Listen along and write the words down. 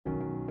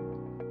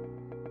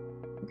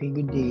Okay,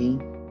 good day.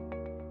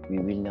 We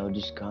will now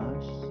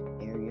discuss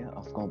area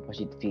of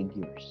composite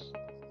figures.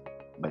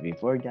 But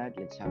before that,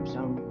 let's have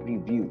some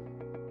review.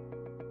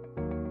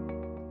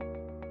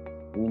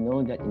 We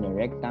know that in a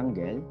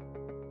rectangle,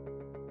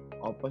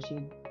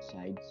 opposite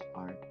sides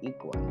are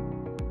equal.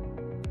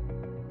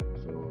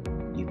 So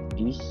if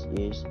this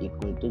is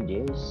equal to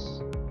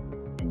this,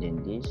 and then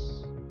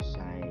this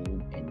side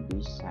and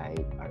this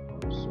side are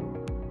also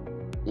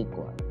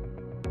equal.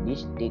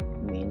 This tick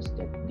means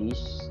that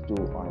these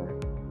two are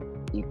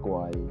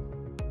equal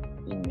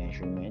in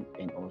measurement,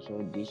 and also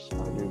these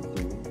other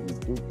two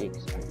with two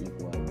ticks are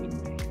equal in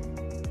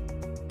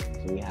measurement.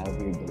 So we have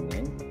here the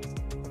length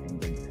and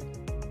the breadth.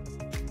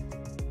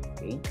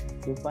 Okay,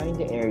 to find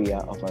the area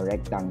of a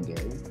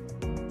rectangle,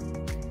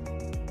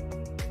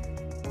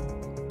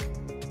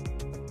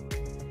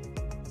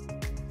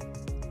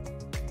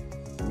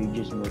 we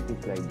just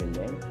multiply the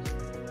length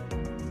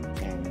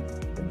and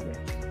the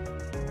breadth.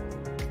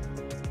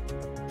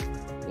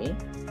 Okay,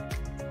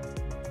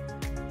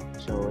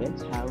 so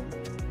let's have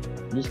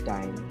this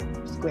time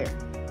square.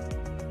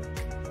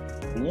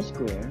 In a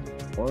square,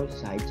 all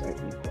sides are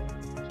equal,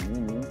 so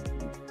meaning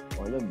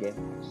all of them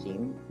have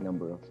same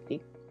number of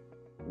ticks,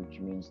 which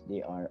means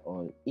they are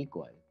all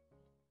equal.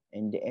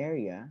 And the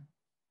area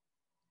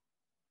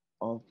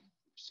of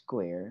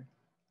square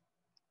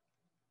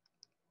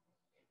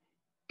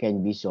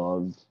can be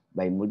solved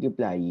by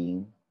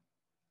multiplying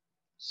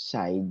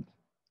side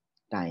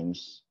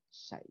times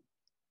side.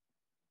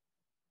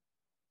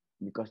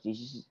 Because this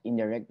is in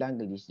the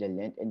rectangle, this is the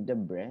length and the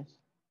breadth,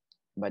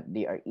 but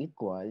they are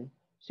equal,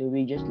 so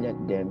we just let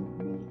them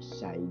be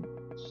side,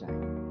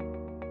 side,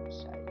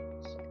 side,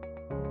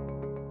 side.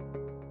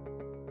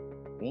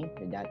 Okay,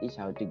 so that is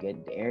how to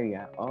get the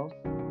area of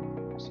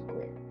a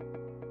square.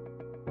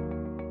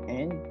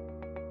 And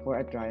for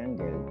a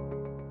triangle,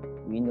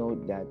 we know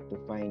that to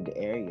find the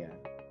area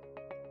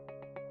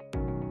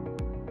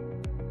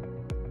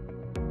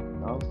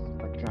of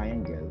a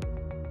triangle,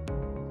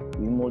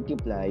 we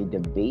multiply the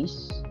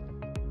base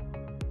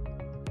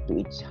to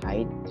its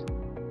height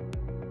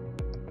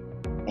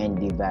and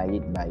divide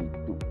it by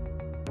 2.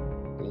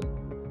 Okay.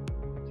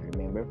 So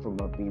remember from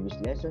our previous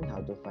lesson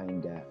how to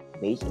find the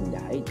base and the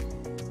height.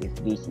 If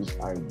this is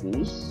our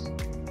base,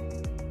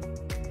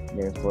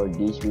 therefore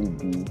this will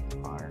be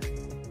r.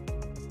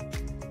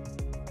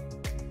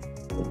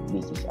 If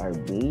this is our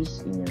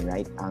base in a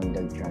right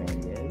angle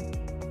triangle,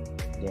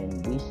 then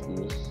this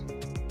is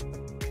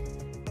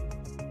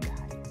the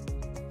height.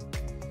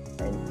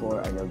 And for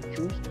an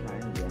obtuse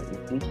triangle,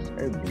 if this is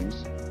our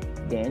base,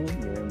 then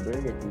remember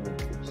that we need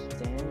to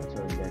extend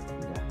so that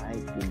the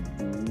height will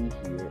be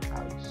here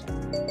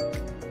outside.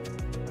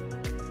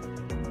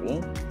 Okay,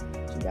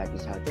 so that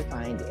is how to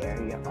find the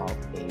area of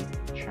a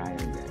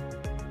triangle.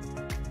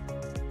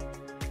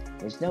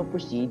 Let's now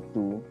proceed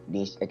to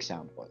this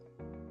example.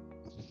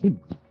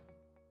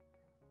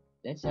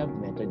 Let's have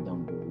method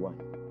number 1.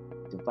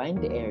 To find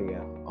the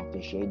area of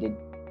the shaded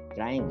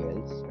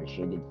triangles or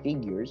shaded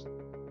figures,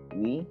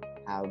 we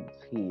have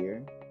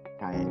here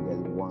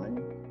triangle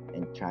 1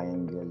 and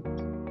triangle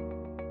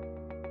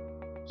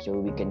 2. So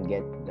we can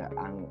get the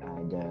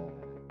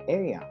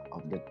area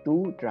of the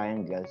two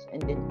triangles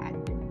and then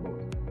add them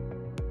both.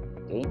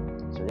 Okay,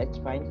 so let's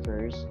find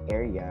first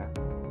area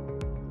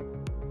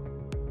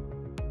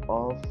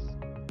of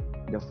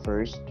the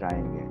first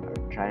triangle or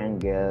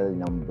triangle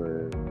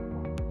number 1.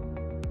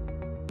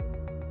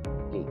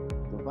 Okay,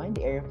 to find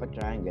the area of a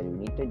triangle,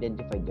 we need to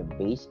identify the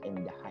base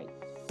and the height.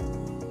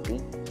 Okay,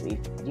 so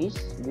if this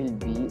will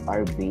be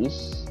our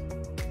base,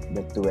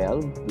 the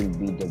 12 will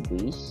be the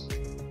base,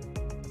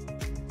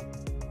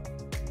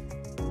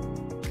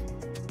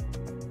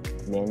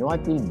 then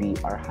what will be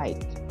our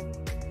height?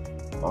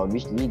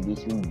 Obviously,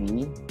 this will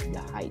be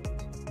the height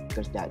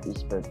because that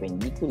is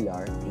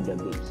perpendicular to the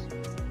base.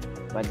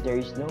 But there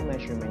is no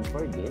measurement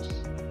for this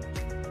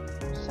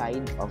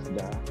side of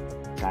the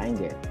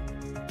triangle.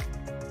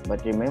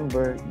 But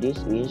remember, this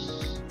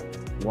is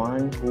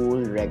one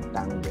whole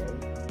rectangle.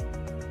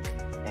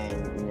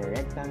 And in a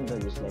rectangle,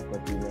 just like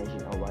what we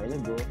mentioned a while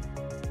ago,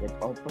 that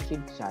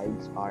opposite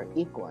sides are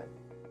equal.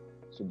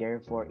 So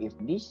therefore, if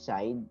this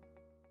side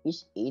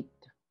is 8,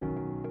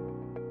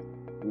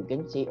 we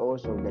can say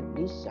also that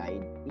this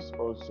side is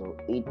also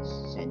 8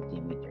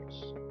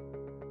 centimeters.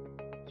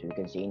 So we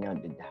can say now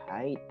that the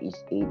height is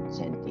 8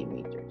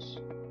 centimeters.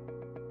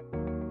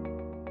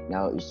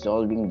 Now,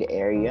 solving the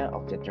area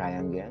of the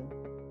triangle,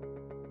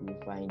 we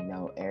find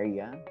now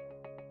area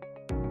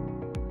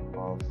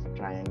of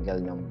triangle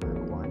number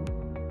 1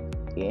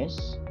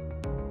 is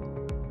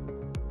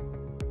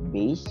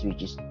base,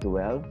 which is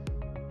 12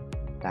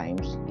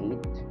 times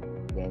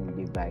 8, then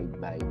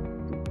divide by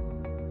 2.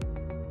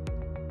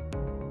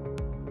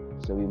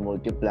 So we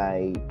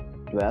multiply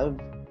 12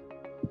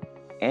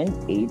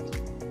 and 8,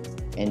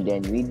 and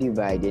then we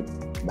divide it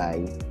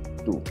by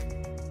 2.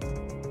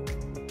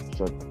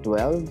 So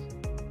 12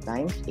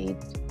 times 8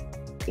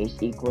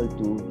 is equal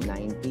to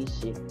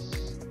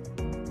 96.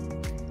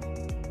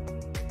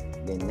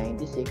 Then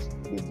 96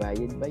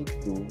 divided by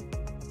 2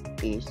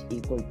 is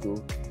equal to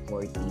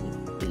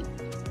 48.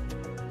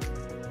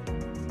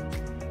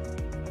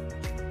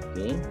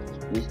 Okay,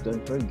 please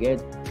don't forget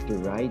to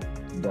write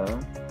the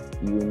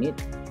unit.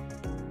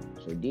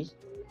 So this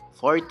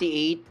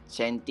 48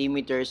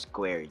 centimeters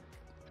squared.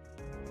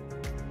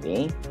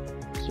 Okay,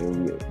 so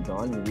we're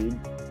done with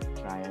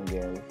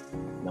triangle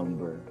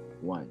number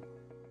 1.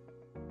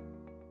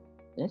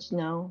 Let's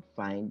now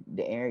find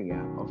the area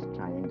of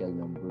triangle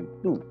number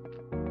 2.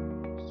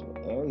 So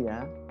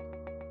area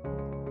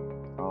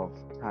of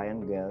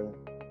triangle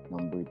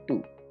number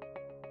 2.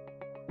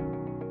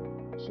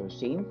 So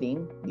same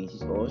thing, this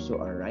is also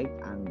a right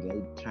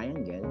angled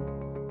triangle.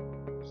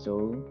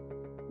 So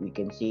we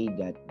can say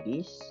that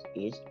this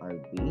is our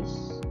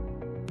base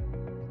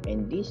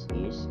and this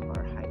is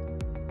our height.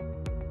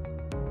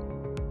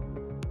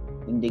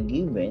 In the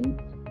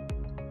given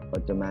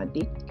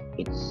automatic,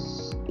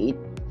 it's 8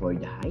 for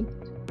the height,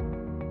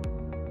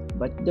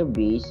 but the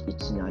base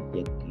it's not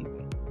yet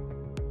given.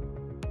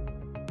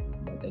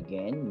 But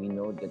again, we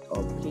know that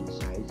opposite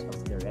sides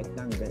of the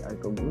rectangle are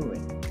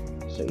congruent.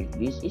 So if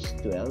this is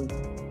 12,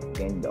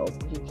 then the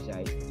opposite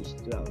side is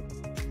 12.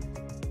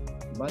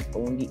 But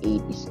only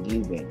 8 is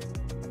given.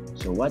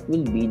 So what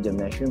will be the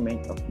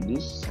measurement of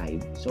this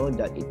side so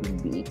that it will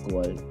be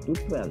equal to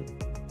 12?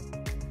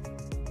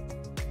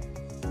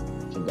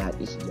 So that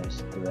is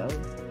just 12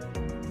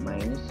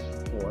 minus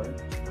 4,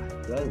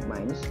 12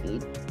 minus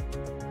 8.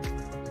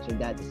 So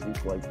that is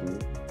equal to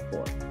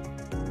 4.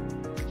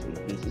 So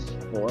if this is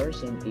 4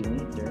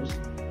 centimeters,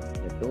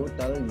 the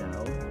total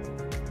now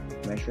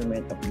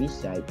measurement of this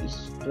side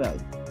is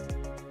 12,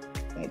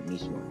 like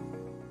this one.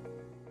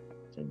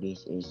 So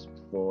this is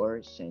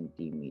 4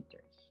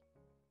 centimeters.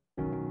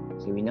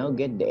 So we now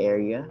get the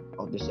area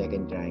of the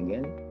second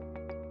triangle,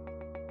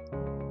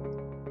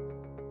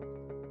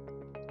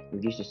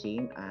 which is the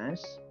same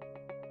as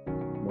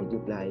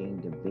multiplying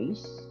the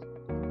base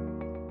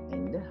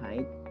and the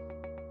height,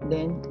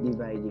 then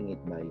dividing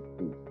it by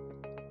 2.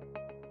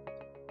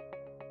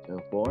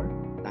 So 4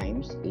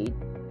 times 8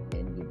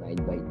 and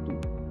divide by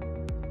 2.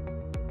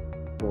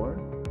 4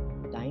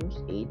 times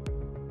 8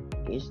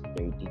 is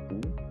 32.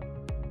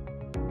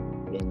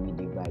 Then we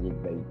divide it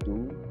by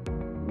 2.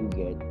 We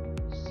get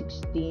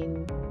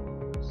 16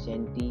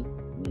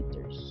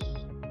 centimeters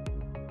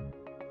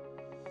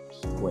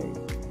squared.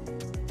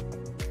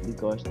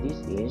 Because this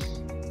is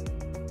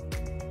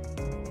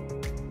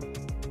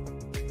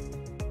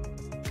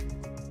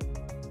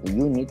the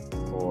unit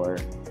for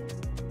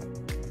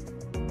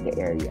the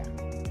area.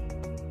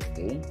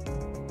 Okay?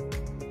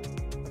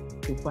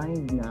 To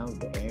find now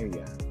the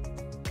area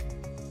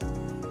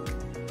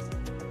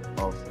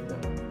of the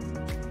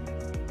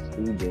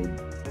shaded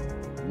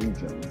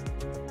region,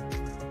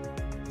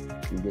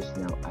 we just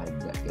now add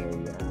the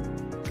area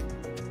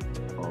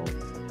of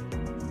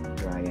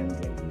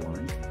triangle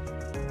 1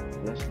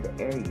 plus the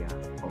area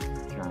of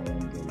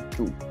triangle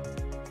 2.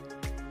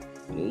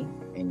 Okay,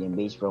 and then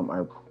based from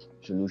our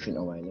solution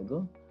a while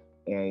ago,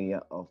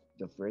 area of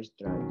the first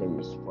triangle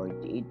is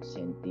 48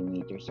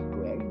 centimeters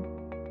squared.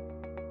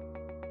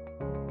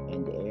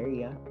 And the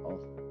area of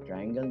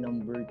triangle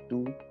number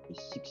 2 is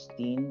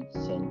 16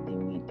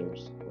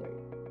 centimeters squared.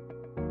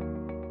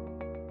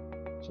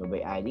 So by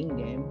adding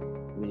them,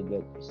 we'll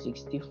get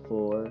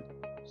 64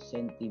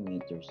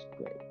 centimeters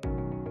squared.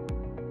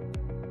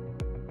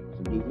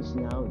 So this is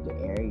now the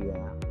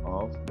area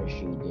of the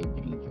shaded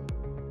region.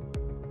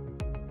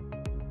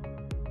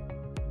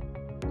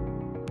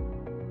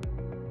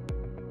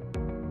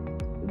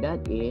 So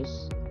that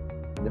is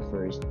the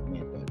first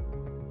method.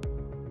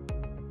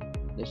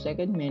 The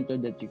second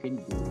method that you can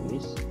do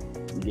is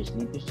you just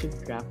need to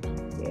subtract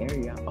the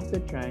area of the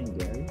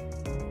triangle,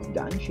 of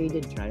the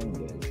unshaded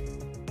triangle,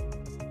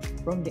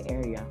 from the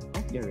area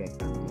of the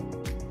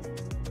rectangle.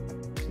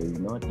 So you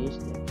notice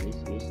that this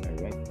is a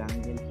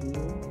rectangle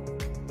here.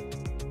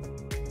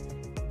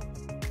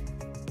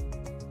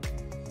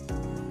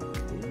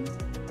 Okay.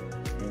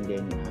 And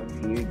then you have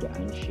here the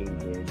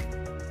unshaded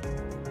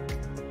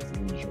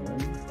region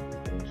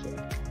also.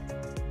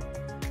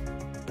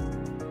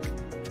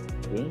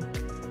 Okay.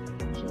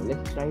 So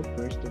let's try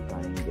first to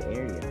find the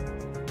area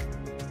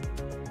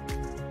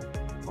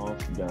of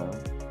the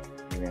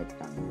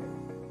rectangle.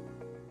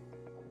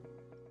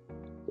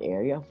 The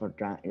area for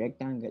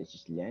rectangle is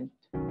just length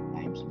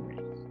times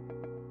breadth.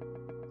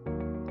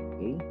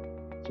 Okay,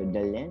 so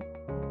the length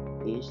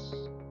is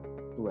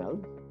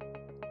 12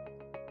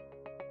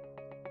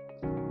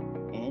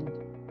 and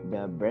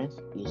the breadth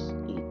is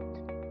 8.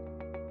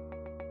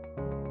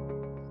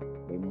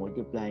 By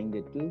multiplying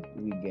the two,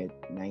 we get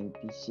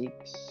 96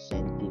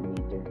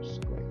 centimeters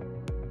squared.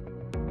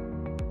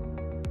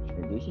 So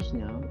this is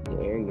now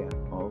the area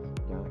of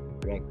the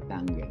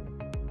rectangle.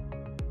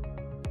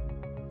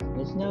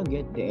 Let's now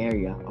get the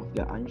area of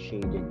the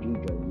unshaded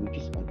region, which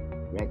is a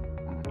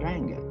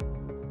triangle.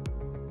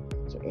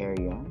 So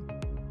area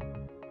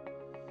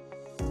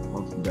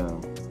of the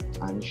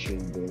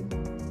unshaded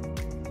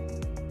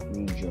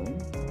region,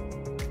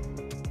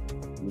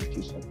 which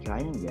is a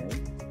triangle,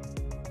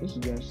 is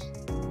just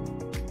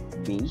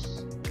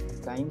base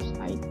times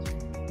height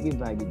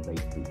divided by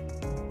 2.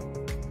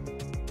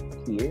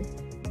 Here,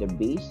 the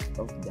base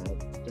of that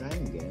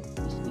triangle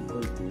is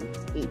equal to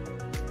 8.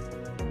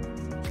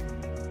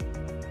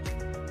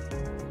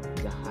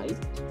 The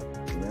height,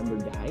 remember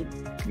the height,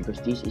 because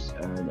this is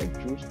an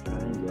obtuse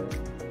triangle,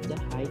 the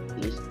height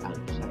is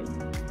outside.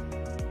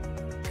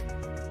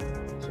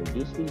 So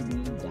this will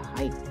be the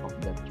height of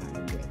the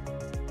triangle,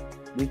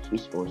 which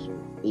is also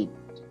 8.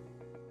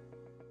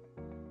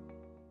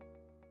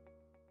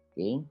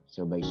 Okay,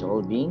 so by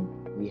solving,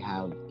 we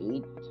have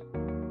 8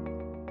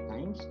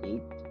 times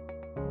 8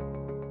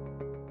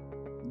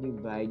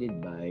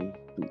 divided by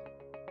 2.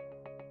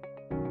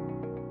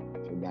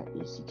 So that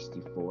is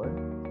 64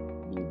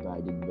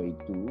 divided by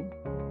 2.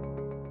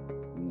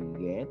 We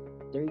get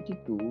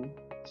 32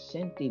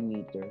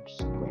 centimeters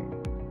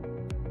squared.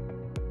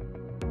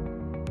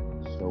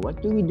 So what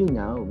do we do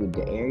now with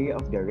the area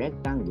of the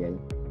rectangle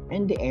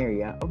and the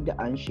area of the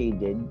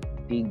unshaded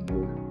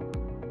figure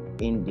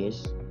in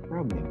this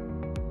problem?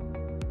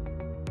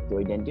 To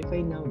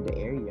identify now the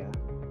area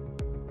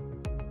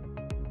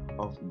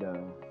of the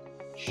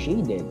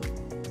shaded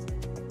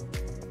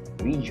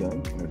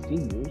region or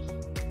figures,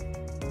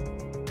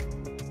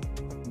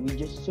 we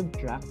just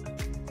subtract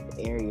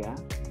the area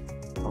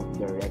of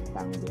the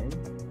rectangle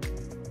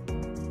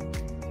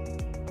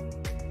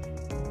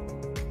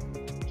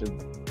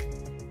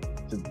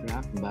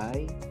subtract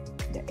by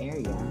the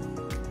area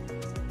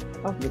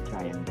of the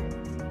triangle.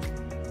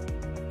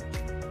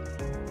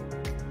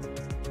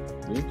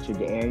 Okay, so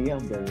the area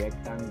of the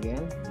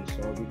rectangle, we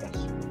solve it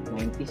as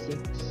 96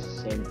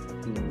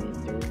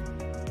 centimeters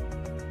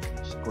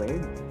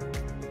squared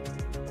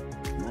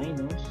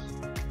minus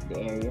the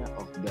area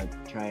of the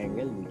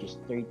triangle, which is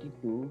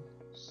 32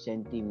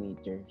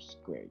 centimeters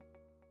squared.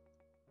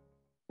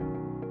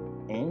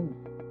 And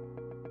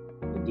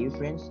the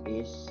difference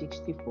is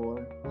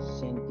 64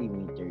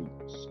 centimeters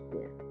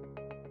squared.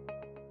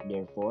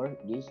 Therefore,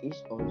 this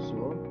is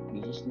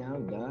now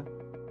the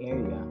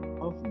area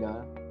of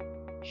the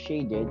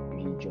shaded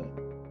region.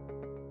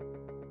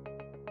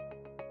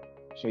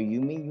 So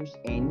you may use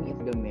any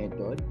of the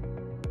method.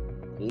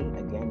 Okay,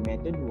 again,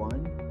 method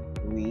 1,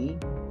 we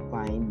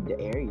find the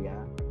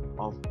area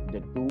of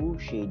the two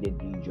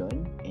shaded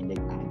region and then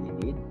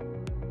added it.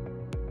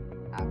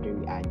 After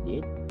we add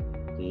it,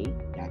 okay,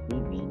 that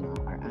will be now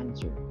our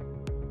answer.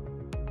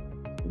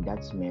 So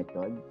that's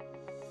method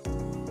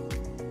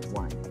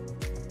 1.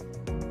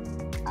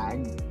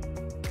 Add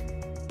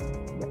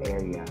the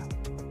area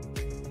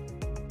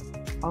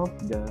of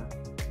the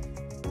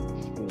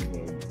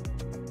shaded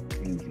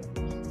regions.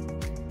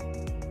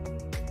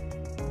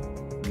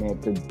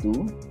 Method 2,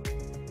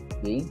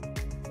 okay,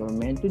 for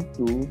method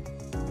 2,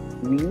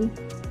 we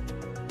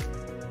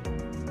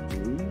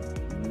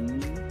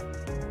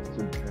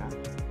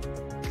subtract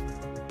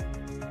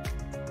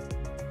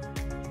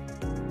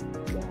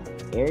the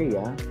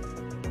area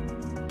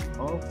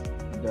of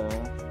the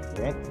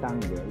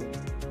rectangle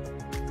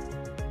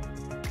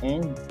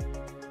and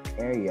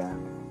area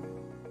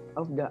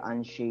of the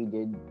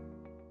unshaded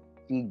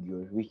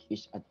figure, which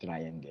is a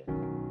triangle.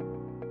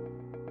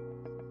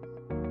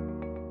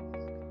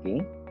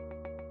 Okay,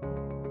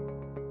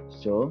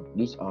 so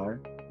these are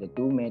the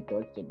two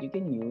methods that you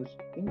can use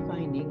in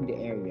finding the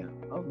area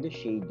of the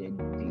shaded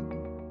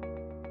figure.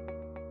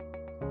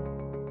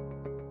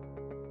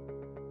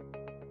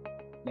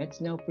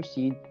 Let's now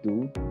proceed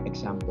to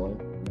example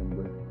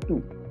number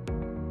 2.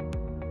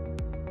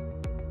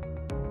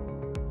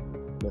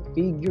 The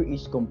figure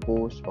is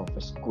composed of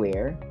a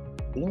square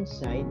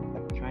inside a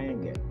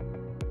triangle.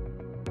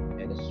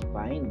 Let us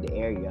find the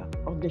area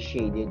of the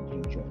shaded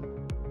region.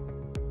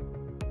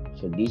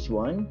 So this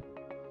one,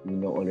 we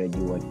know already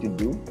what to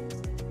do.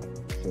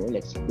 So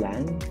let's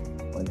plan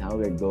on how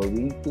we're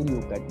going to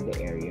look at the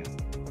area.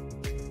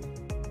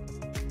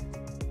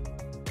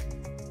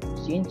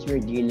 Since we're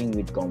dealing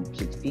with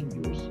composite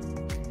figures,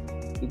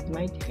 it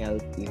might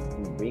help if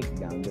we break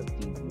down the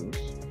figures.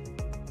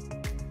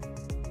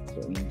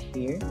 So in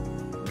here,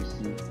 we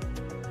see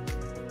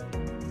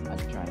a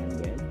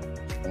triangle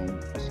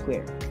and a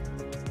square.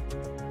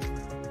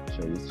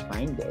 So let's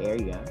find the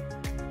area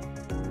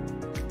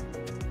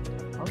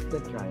of the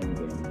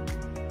triangle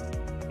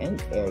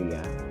and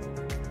area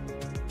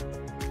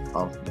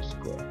of the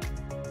square.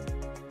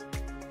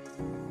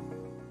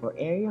 For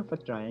area of a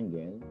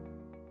triangle,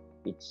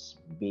 its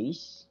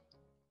base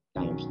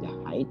times the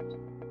height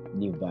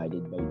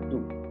divided by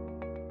 2.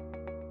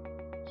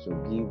 So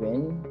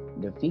given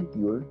the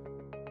figure,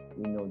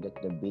 we know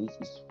that the base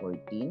is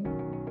 14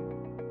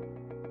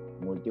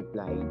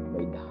 multiplied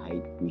by the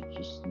height, which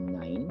is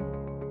 9,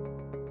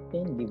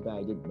 then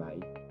divided by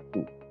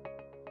 2.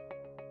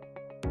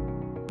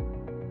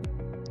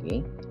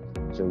 Okay,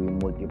 so we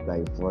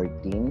multiply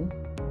 14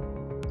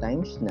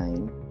 times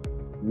 9,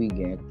 we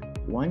get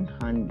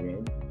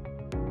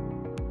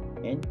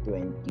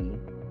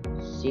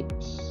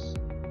 126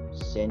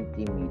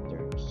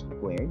 centimeters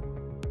squared,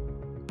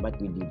 but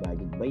we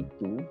divided by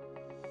 2,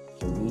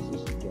 so this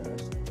is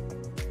just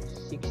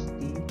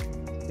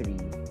 63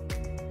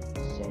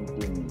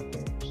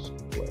 centimeters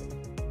squared.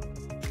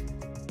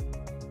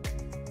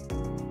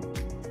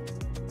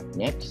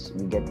 Next,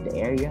 we get the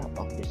area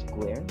of the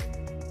square.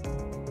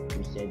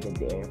 We said that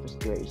the area of a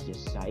square is the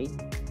side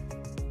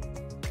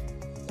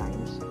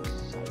times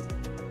side.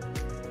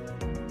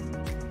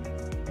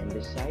 And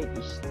the side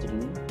is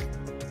 3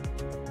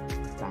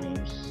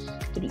 times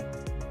 3.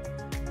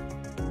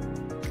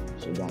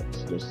 So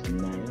that's just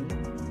 9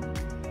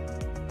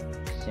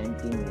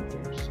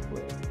 centimeters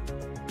squared.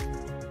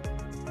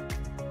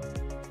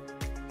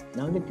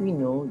 Now that we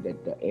know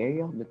that the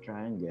area of the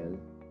triangle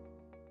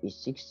is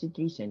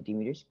 63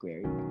 centimeters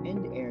squared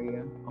and the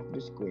area of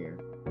the square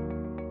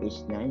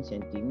is 9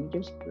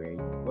 centimeters squared,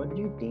 what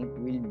do you think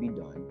will be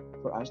done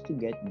for us to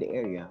get the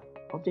area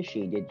of the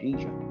shaded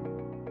region?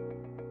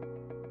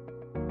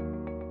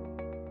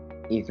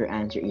 If your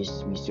answer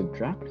is we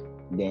subtract,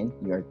 then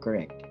you are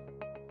correct.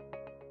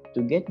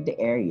 To get the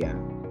area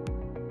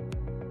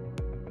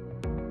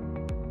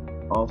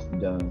of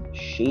the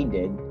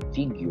shaded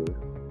figure,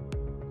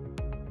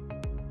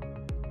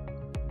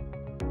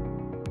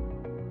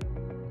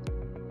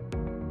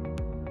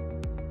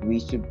 we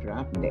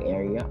subtract the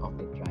area of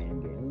the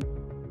triangle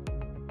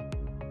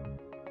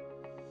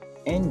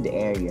and the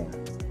area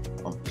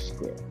of the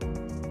square.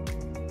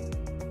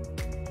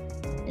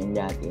 And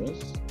that is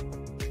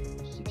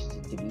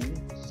 63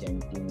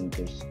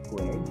 centimeters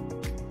squared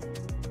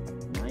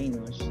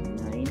minus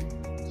 9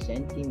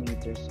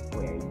 centimeters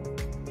squared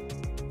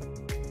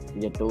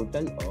with a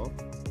total of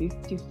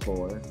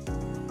 54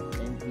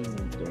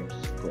 centimeters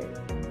squared.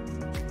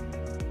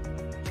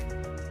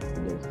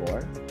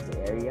 Therefore, the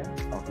area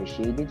of the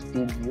shaded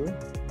figure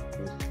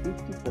is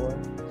 54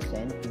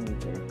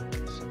 centimeters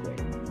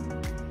squared.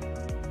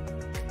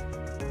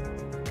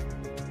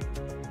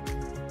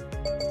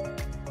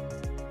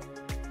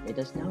 Let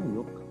us now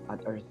look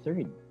at our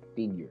third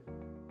figure.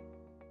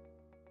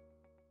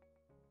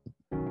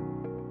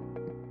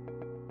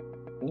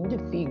 In the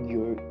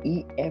figure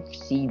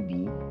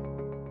EFCB,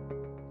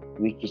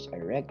 which is a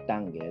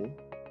rectangle,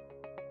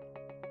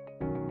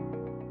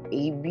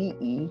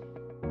 ABE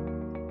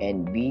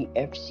and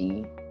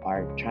BFC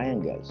are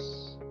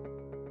triangles.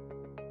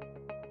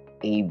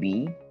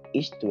 AB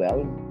is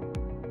 12,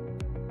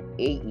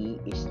 AE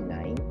is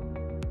 9,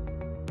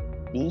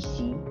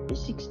 BC is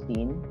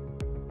 16,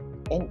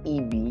 and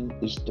EB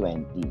is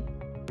 20.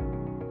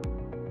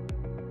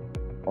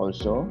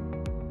 Also,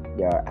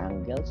 there are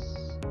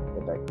angles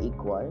that are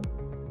equal,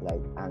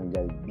 like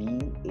angle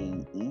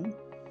BAE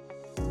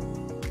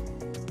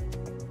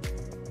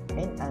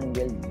and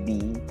angle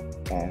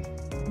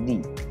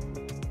BFD.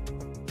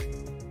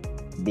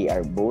 They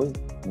are both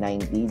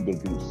 90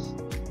 degrees.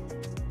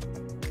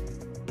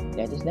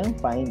 Let us now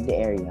find the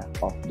area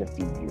of the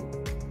figure.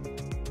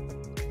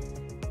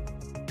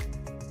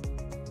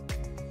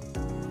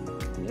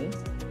 Okay,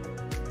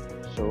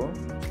 so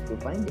to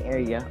find the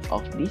area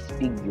of this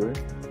figure,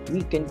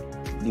 we can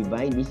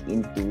divide this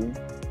into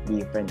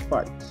different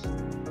parts.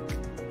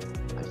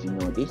 As you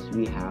notice,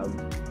 we have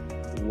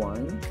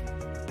 1,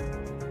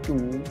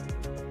 2,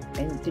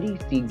 and 3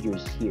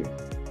 figures here.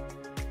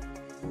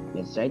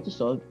 Let's try to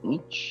solve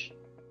each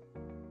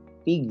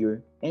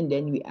figure and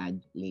then we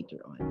add later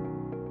on.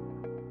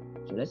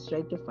 So let's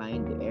try to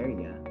find the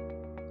area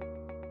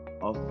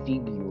of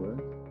figure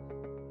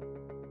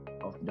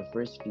of the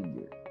first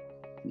figure.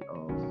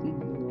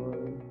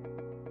 Figure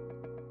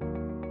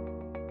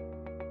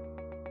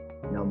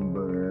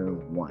number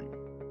 1.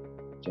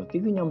 So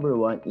figure number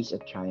 1 is a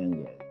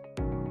triangle.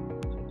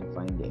 So to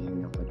find the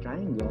area of a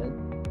triangle,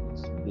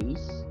 it's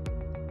base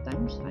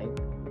times height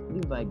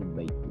divided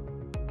by 2.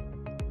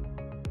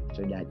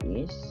 So that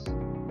is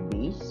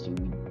base. So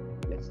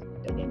let's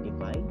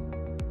identify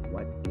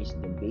what is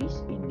the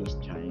base in this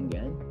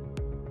triangle.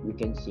 We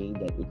can say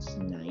that it's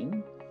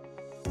 9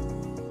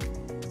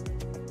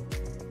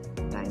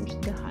 times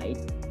the height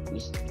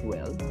is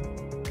 12.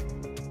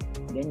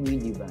 Then we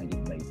divide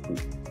it by 2.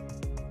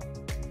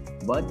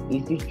 But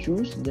if you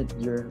choose that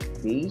your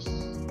base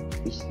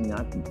is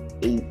not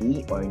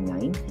 80 or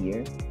 9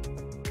 here,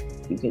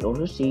 you can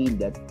also say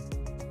that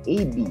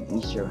AB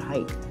is your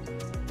height,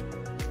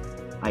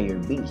 your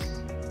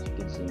base. So you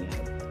can say you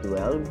have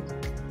 12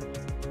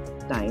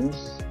 times.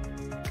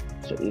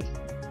 So if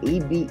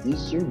AB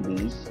is your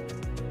base,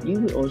 you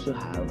will also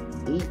have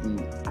AE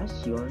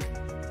as your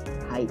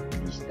height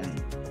this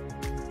time.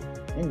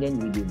 And then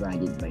we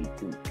divide it by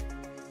 2.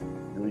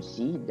 You will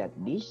see that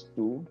these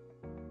two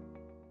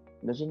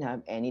doesn't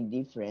have any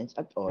difference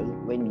at all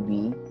when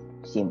we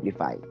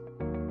simplify.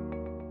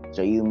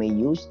 So you may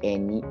use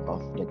any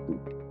of the two.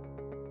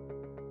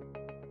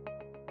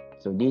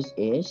 So this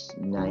is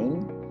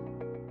 9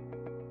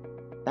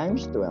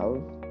 times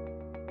 12,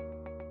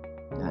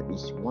 that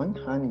is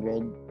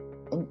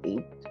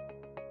 108,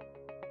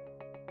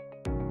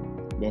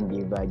 then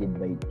divided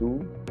by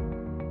 2,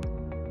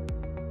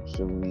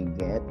 so we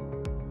get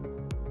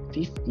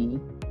 54.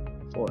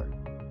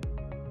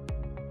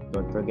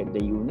 Don't forget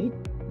the unit,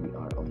 we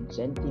are on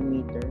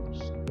centimeter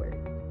squared.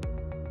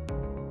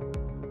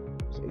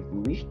 So if we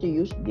wish to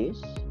use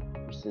this,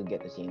 we still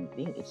get the same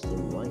thing. It's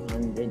still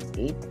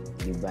 108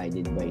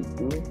 divided by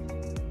 2.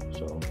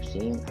 So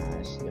same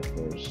as the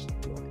first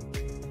one.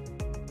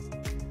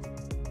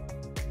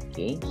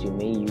 Okay, so you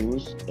may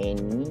use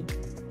any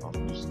of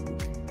these two.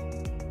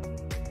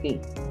 Okay,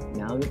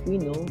 now that we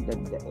know that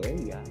the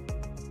area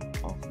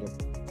of the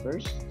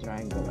first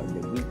triangle or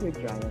the bigger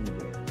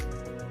triangle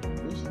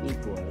is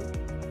equal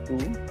to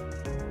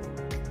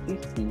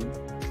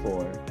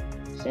 54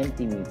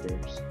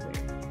 centimeters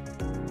squared.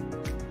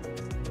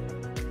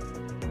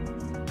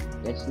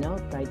 Let's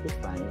now try to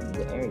find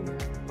the area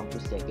of the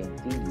second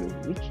figure,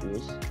 which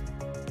is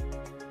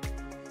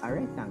a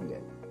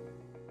rectangle.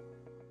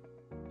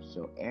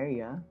 So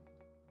area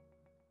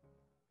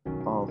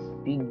of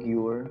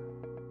figure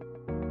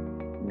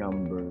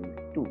number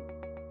 2,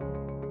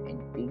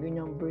 and figure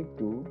number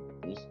 2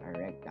 is a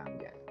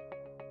rectangle.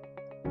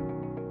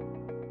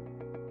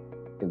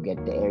 To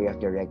get the area of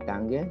the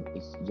rectangle,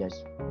 it's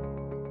just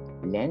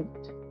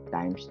length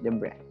times the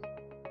breadth.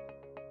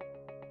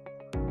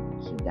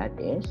 So that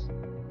is,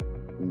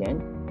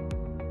 length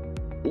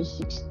is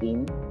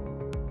 16,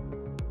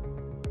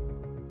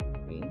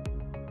 okay,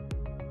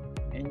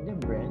 and the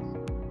breadth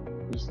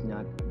is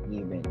not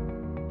given.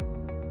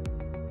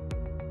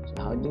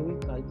 So how do we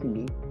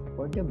calculate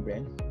for the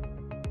breadth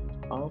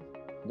of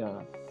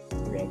the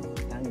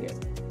rectangle?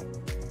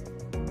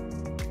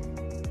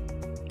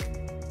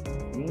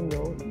 We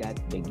know that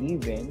the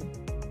given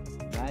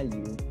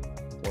value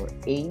for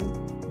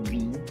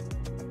AB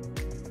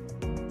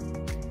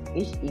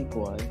is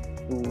equal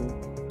to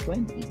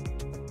 20,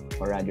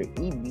 or rather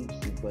EB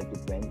is equal to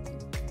 20.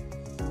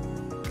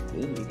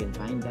 Okay, you can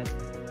find that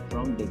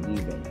from the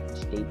given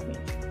statement.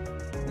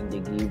 In the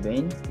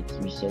given,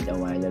 we said a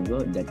while ago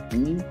that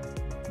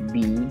EB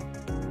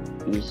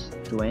is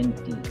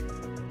 20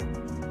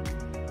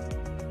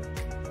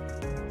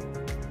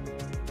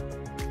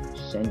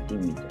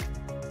 centimeter.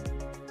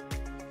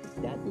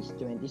 If that is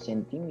 20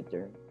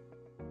 centimeter,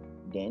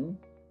 then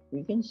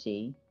we can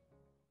say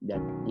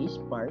that this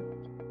part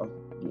of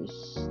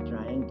this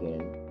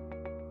triangle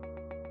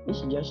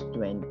is just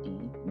 20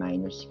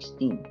 minus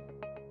 16.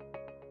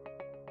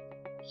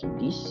 So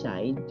this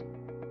side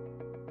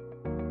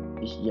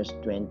is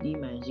just 20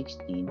 minus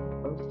 16,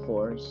 or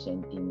 4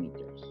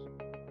 centimeters.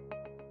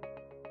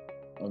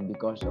 And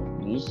because of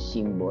this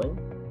symbol,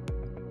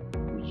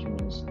 which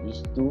means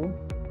these two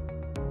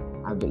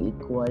have the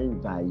equal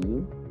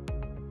value,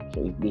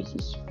 so if this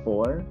is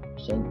 4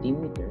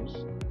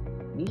 centimeters,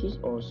 this is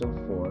also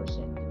 4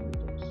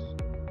 centimeters.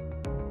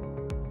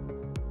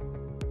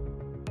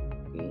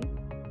 Okay,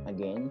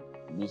 again,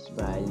 this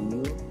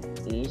value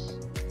is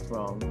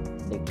from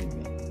the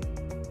given.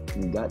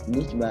 We got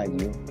this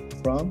value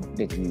from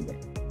the given.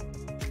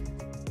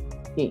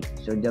 Okay,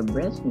 so the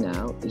breadth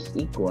now is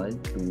equal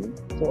to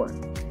 4.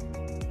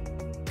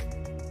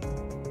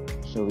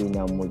 So we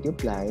now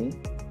multiply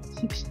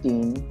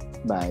 16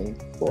 by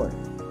 4.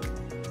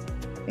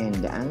 And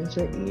the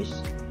answer is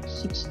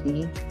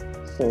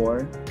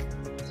 64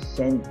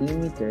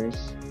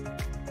 centimeters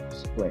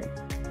squared,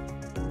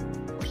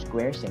 or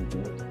square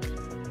centimeters.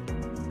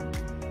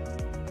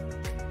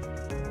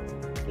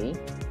 Okay,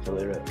 so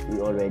we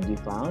already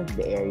found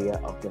the area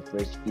of the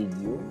first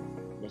figure,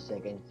 the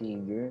second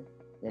figure.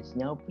 Let's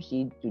now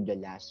proceed to the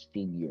last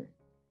figure.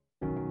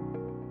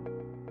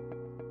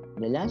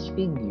 The last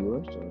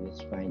figure, so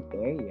let's find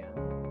area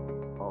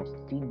of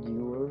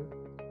figure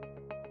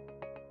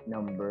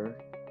number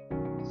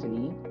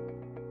 3,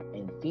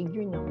 and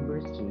figure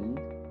number 3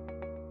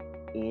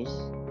 is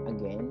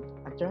again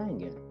a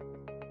triangle.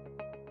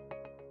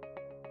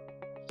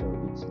 So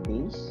it's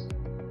base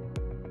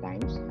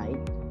times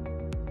height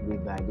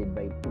divided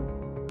by 2.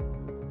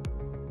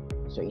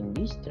 So in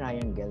this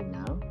triangle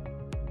now,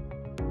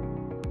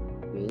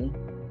 okay,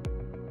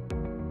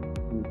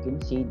 we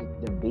can say that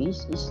the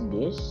base is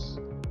this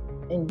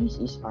and this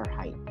is our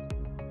height.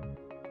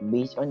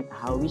 Based on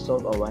how we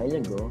solved a while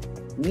ago,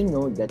 we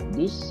know that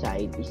this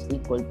side is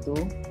equal to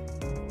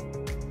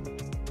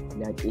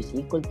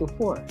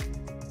 4,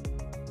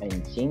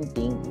 and same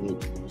thing with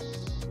this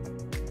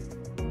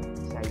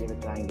side of the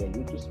triangle,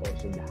 which is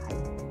also the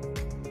height.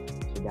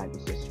 So that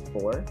is just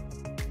 4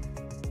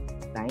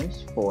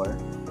 times 4,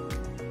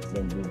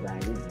 then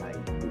divided by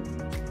 2.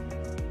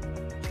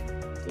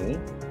 Okay,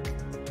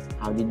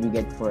 how did we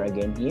get 4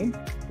 again here?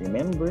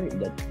 Remember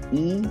that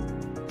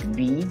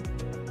EB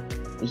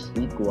is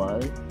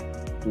equal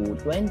to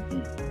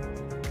 20,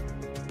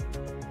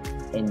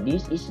 and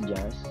this is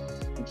just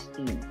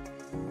 16.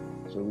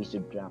 So we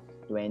subtract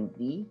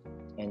 20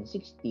 and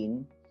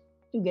 16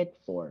 to get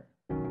 4.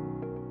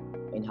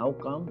 And how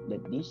come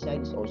that this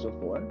side is also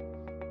 4?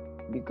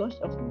 Because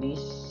of this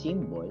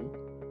symbol,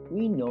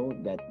 we know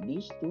that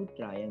these two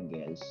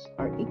triangles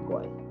are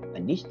equal,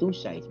 and these two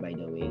sides, by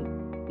the way,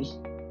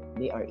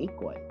 they are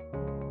equal.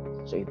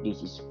 So if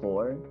this is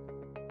 4,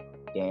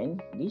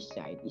 then this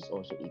side is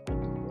also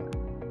equal to 4.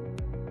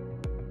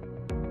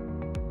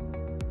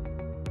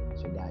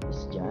 So that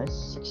is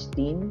just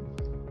 16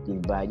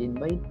 divided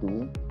by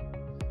 2.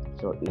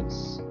 So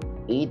it's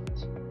 8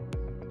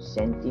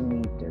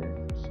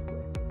 centimeters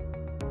squared.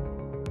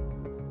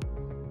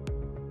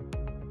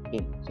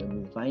 Okay, so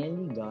we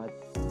finally got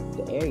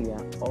the area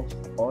of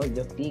all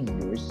the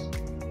figures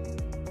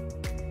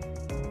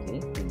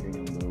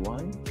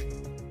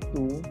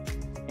 2,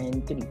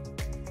 and 3.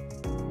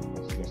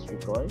 Let's just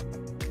recall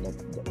that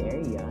the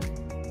area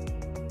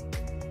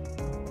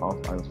of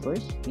our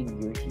first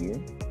figure here,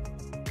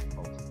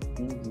 of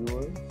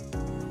figure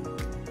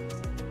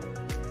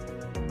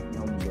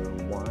number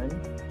 1,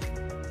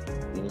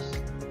 is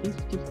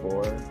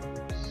 54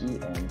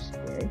 cm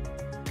squared.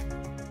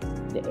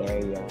 The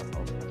area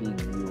of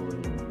figure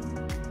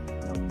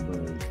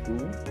number 2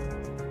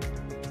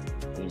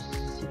 is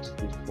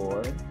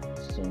 64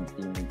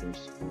 centimeters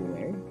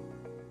squared.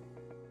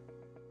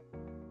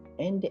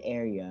 And the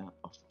area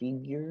of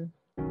figure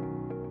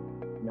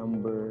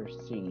number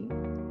 3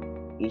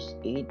 is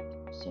 8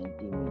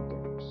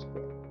 centimeters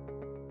squared.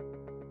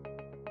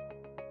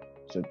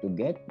 So to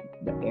get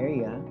the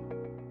area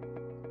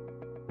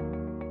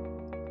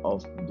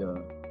of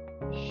the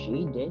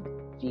shaded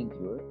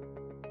figure,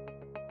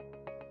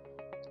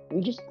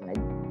 we just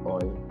add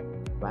all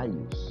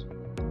values.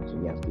 So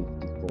we have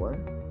 54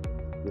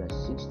 plus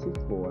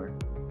 64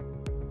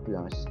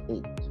 plus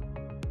 8.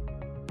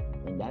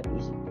 And that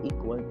is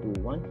equal to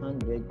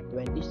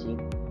 126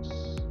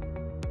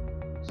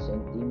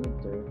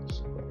 centimeters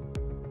squared.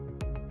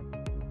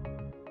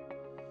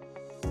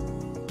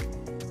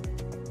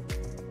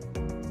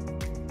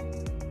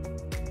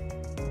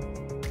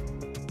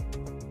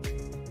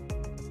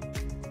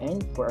 And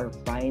for our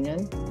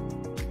final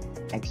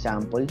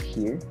example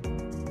here,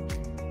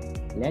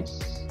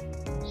 let's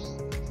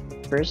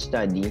first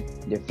study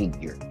the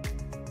figure.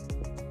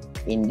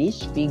 In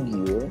this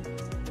figure,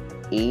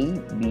 A,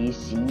 B,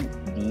 C,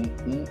 D,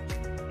 E,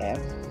 F,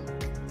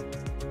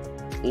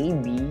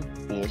 AB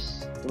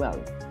is 12.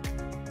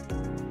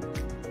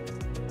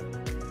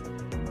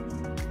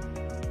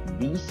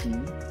 BC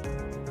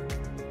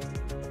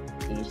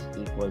is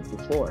equal to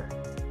 4.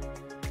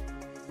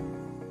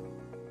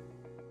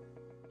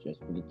 Just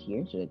put it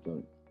here so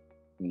that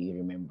we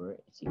remember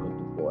it's equal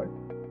to 4.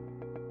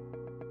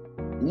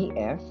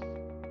 EF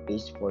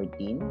is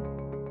 14.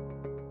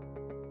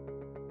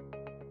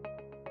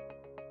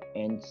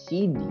 And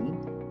CD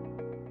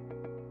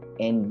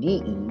and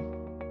DE,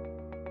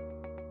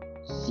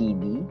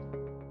 CD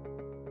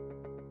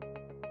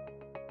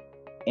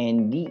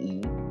and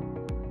DE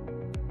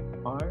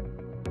are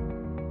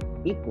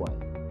equal.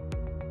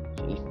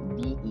 So if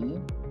DE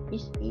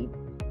is 8,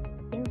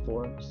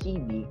 therefore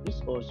CD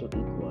is also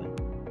equal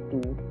to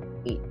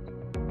 8.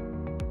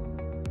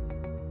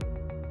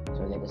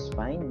 So let us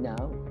find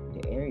now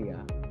the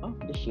area of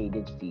the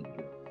shaded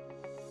figure.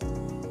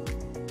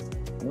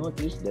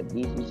 Notice that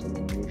this is an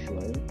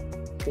unusual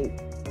shape,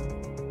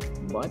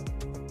 but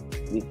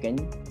we can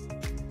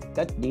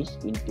cut this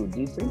into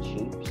different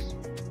shapes.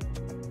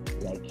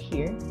 Like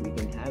here, we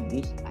can have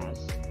this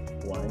as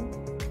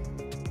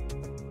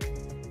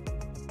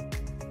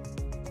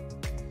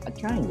a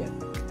triangle.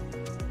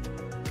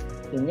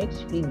 The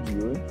next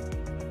figure,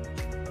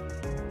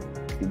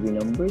 figure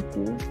number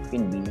 2,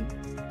 can be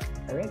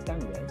a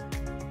rectangle,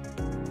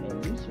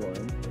 and this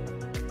one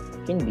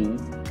can be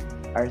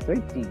our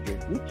third figure,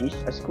 which is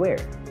a square.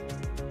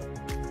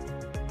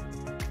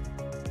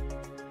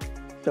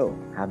 So,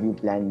 have you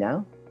planned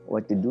now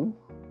what to do?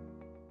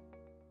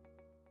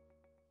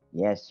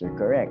 Yes, you're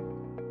correct.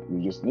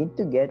 You just need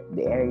to get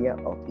the area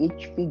of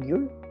each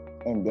figure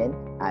and then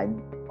add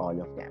all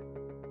of them.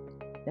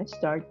 Let's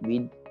start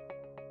with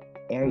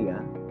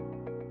area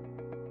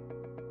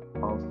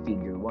of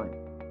figure 1.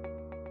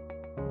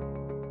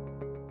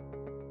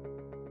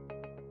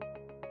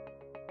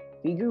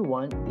 Figure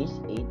 1 is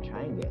a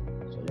triangle.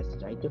 So let's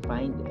try to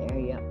find the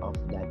area of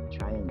that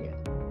triangle.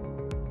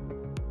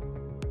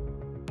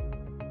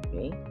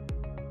 Okay.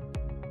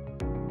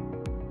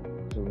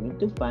 So we need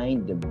to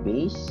find the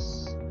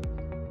base,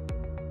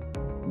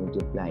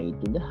 multiply it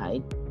to the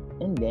height,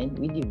 and then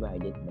we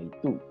divide it by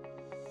 2.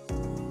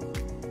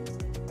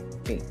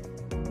 Okay.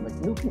 But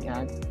looking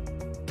at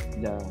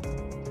the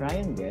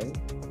triangle,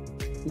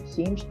 it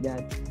seems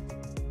that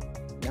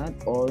not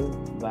all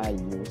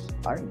values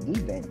are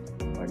given,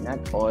 or not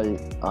all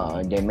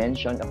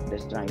dimension of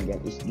this triangle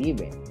is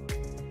given,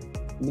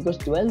 because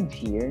 12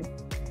 here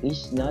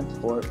is not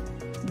for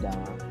the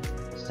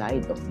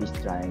side of this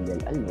triangle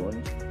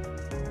alone,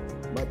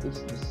 but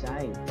it's the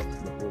side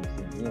of the whole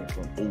thing here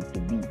from A to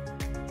B.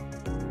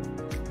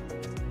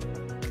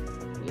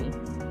 Okay,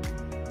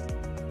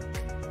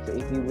 so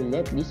if we will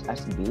let this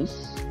as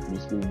base,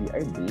 this will be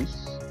our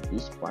base,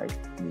 this part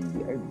will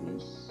be our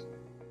base,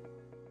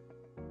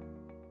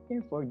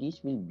 therefore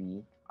this will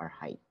be our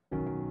height.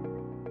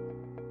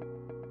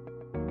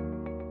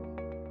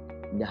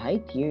 The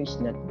height here is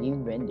not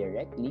given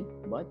directly,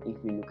 but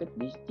if you look at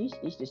this, this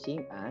is the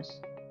same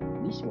as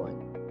this one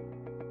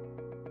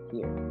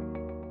here.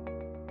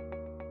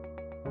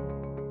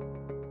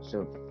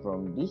 So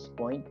from this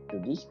point to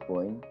this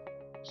point,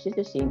 it's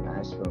the same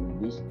as from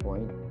this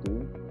point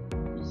to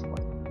this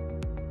point.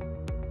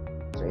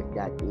 So if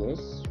that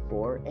is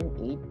 4 and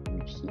 8,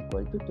 which is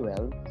equal to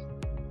 12,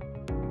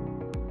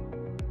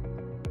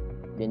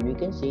 then we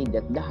can say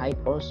that the height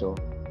also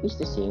is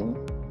the same,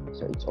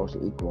 so it's also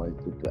equal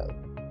to 12.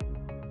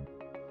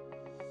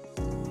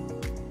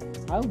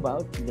 How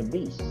about the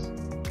base?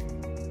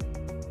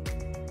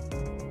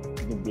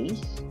 The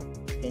base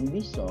can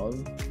be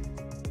solved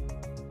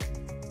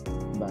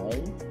by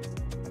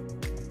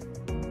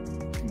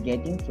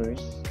getting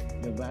first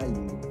the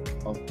value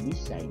of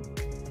this side.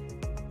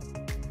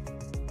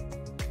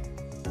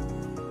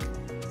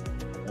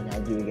 And how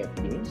do we get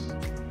this?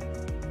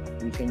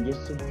 We can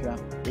just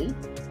subtract 8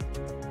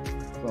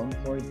 from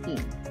 14.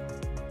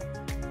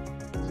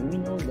 So we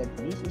know that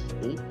this is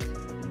 8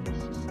 and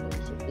this is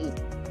also 8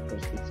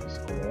 because it's a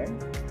square.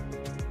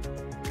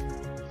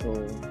 So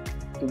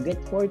to get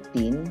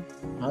 14,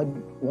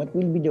 what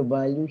will be the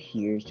value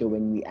here? So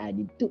when we add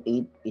it to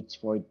 8, it's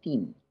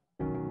 14.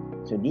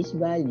 So this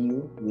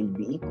value will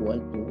be equal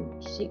to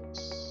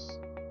 6.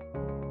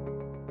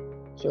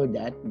 So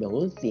that the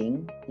whole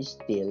thing is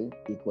still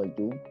equal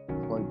to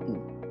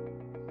 14.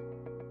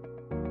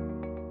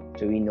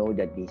 So we know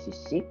that this is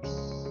 6.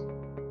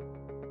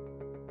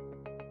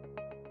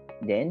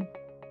 Then,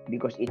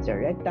 because it's a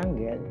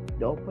rectangle,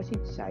 the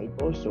opposite side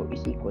also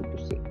is equal to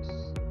 6.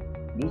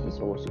 This is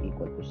also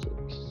equal to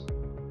 6.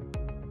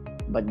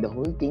 But the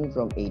whole thing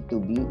from A to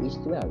B is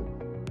 12.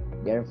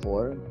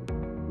 Therefore,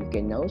 we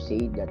can now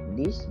say that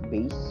this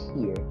base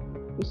here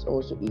is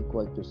also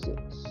equal to 6.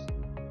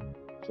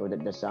 So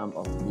that the sum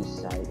of this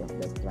side of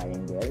the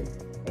triangle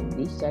and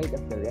this side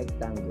of the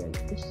rectangle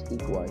is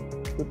equal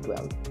to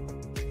 12.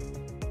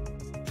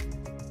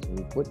 So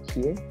we put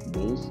here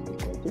base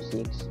equal to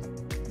 6,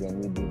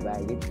 then we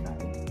divide it by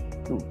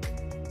 2.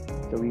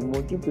 So we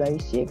multiply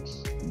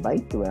 6 by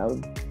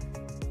 12.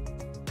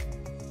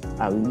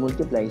 We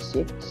multiply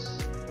 6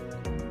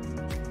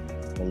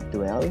 by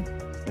 12,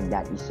 and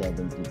that is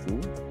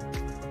 72.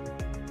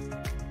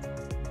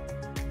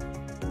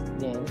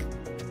 Then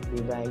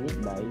divide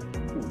it by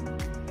 2.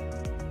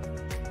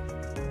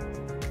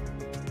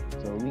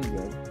 So we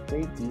get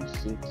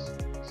 36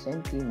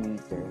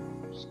 centimeter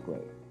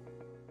square.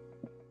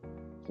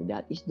 So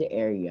that is the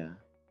area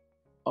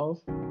of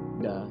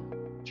the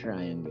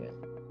triangle,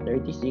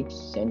 36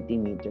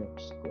 centimeter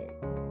square.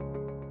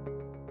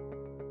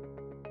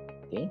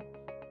 Okay,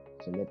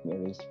 so let me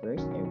erase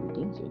first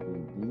everything so it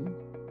will be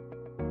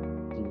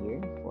clear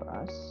for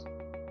us.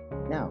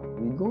 Now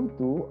we go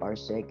to our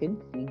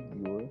second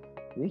figure,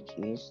 which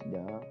is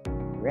the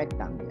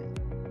rectangle.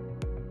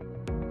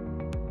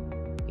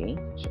 Okay,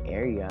 so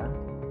area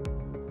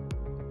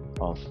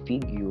of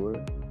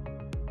figure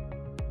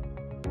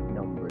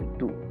number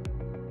 2.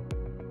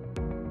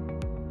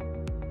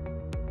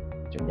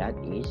 So that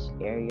is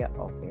area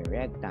of a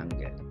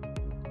rectangle,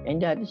 and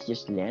that is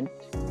just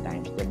length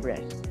times the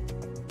breadth.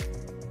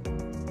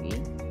 Okay,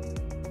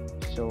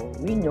 so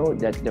we know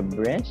that the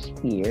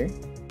breadth here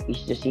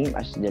is the same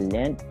as the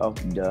length of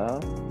the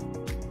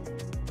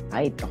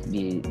height of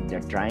the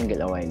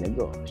triangle a while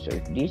ago. So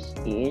if this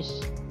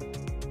is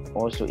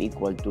also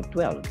equal to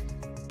 12,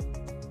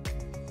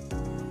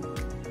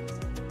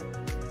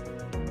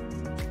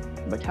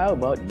 but how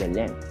about the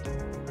length?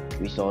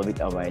 We solved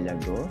it a while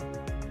ago.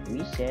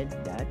 We said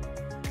that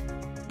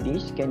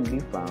this can be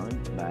found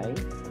by,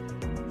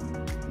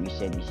 we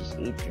said this is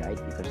 8, right?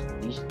 Because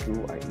these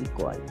two are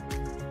equal.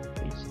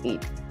 It's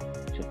 8.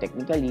 So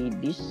technically,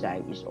 this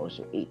side is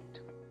also 8.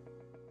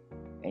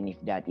 And if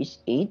that is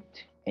 8,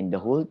 and the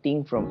whole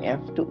thing from F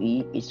to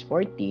E is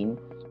 14,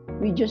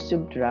 we just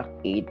subtract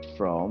 8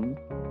 from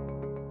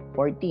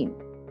 14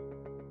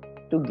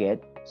 to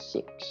get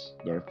 6.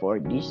 Therefore,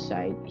 this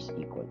side is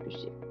equal to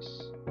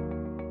 6.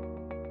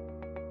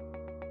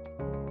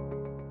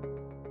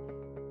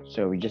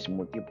 So we just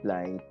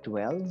multiply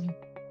 12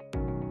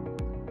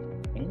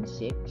 and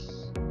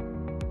 6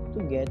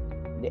 to get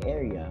the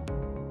area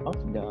of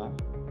the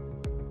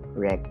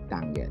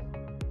rectangle.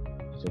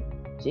 So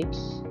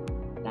 6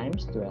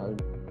 times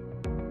 12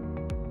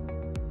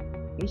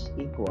 is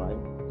equal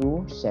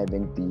to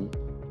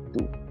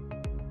 72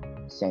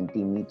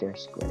 centimeter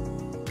square.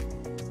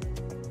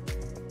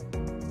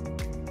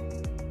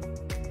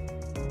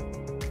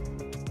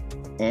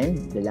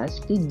 And the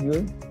last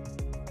figure,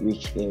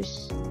 which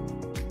is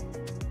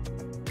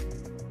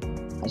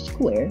a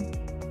square,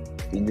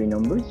 figure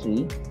number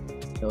 3.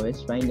 So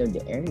let's find out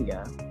the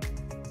area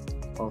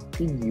of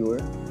figure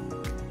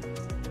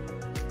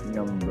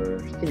number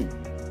 3,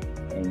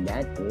 and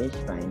that is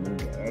finding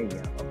the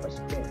area of a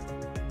square.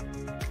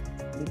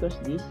 Because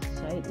this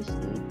side is 8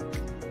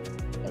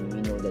 and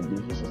we know that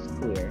this is a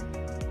square,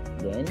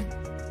 then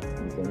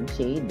we can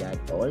say that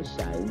all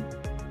sides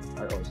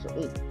are also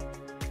 8.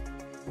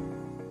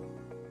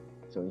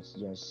 So it's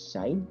just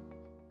side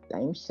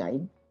times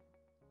side,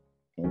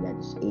 and that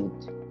is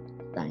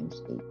 8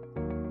 times 8.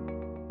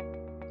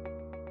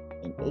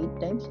 And 8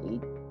 times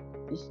 8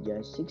 is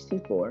just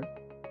 64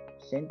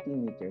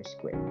 centimeter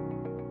square.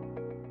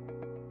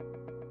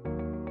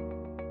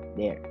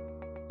 There.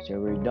 So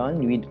we're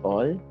done with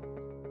all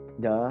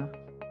the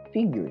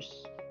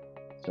figures.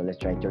 So let's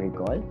try to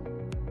recall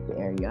the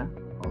area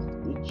of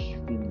each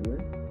figure.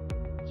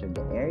 So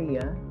the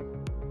area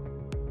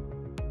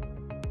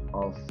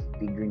of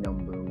figure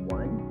number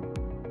 1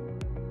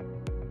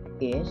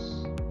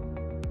 is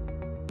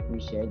we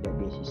said that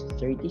this is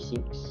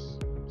 36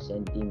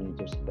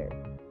 centimeters square.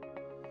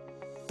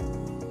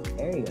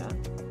 Area,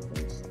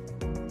 let's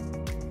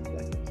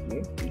plug it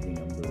here, figure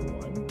number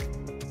 1,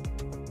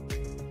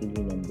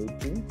 figure number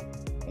 2,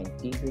 and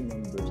figure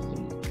number 3.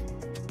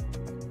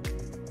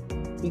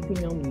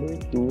 Figure number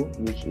 2,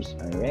 which is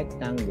a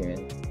rectangle,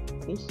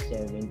 is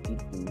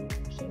 72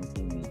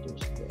 centimeters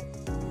square.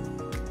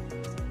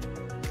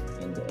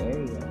 And the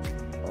area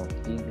of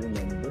figure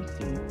number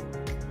 3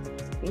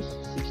 is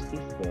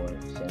 64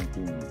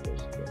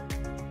 centimeters square.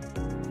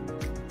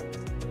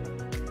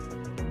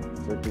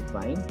 So to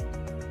find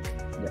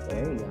the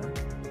area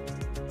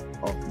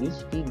of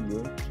this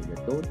figure, so the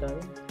total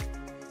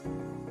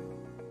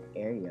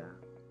area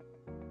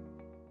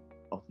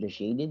of the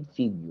shaded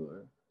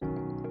figure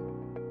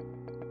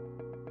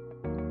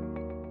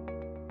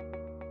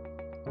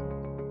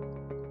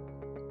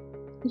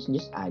is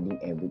just adding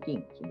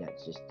everything. So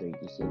that's just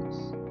 36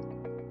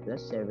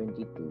 plus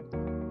 72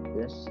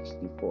 plus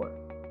 64.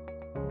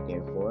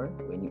 Therefore,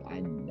 when you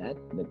add that,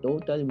 the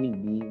total will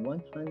be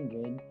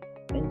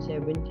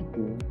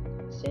 172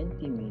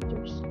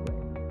 centimeters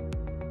square.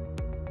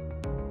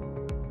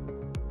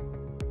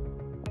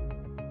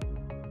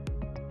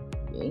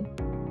 Okay,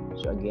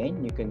 so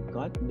again, you can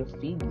cut the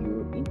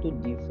figure into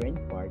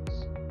different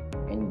parts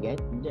and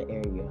get the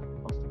area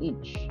of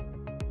each.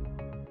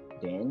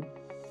 Then,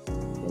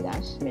 the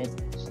last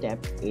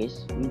step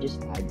is you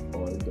just add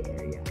all the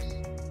areas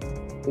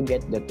to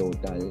get the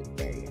total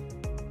area.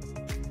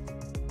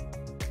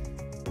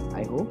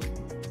 I hope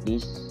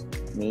this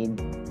made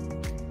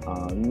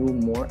you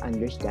more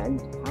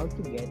understand how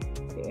to get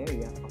the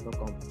area of a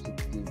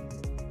composite figure.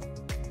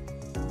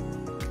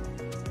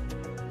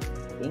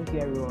 Thank you,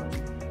 everyone.